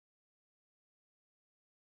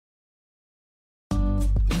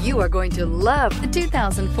You are going to love the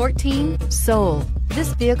 2014 Soul.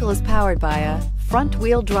 This vehicle is powered by a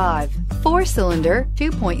front-wheel drive, 4-cylinder,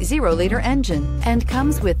 2.0-liter engine, and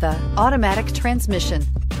comes with an automatic transmission.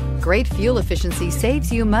 Great fuel efficiency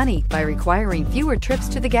saves you money by requiring fewer trips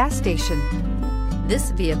to the gas station. This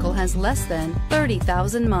vehicle has less than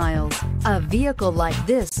 30,000 miles. A vehicle like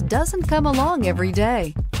this doesn't come along every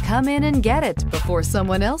day. Come in and get it before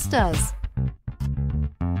someone else does.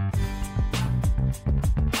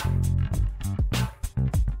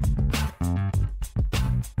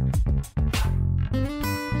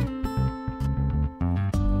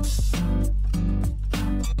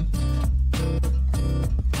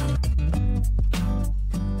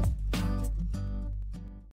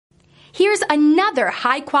 Here's another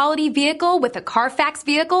high-quality vehicle with a Carfax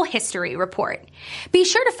Vehicle History Report. Be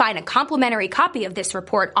sure to find a complimentary copy of this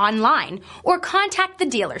report online or contact the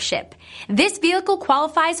dealership. This vehicle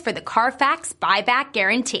qualifies for the Carfax Buyback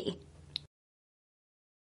Guarantee.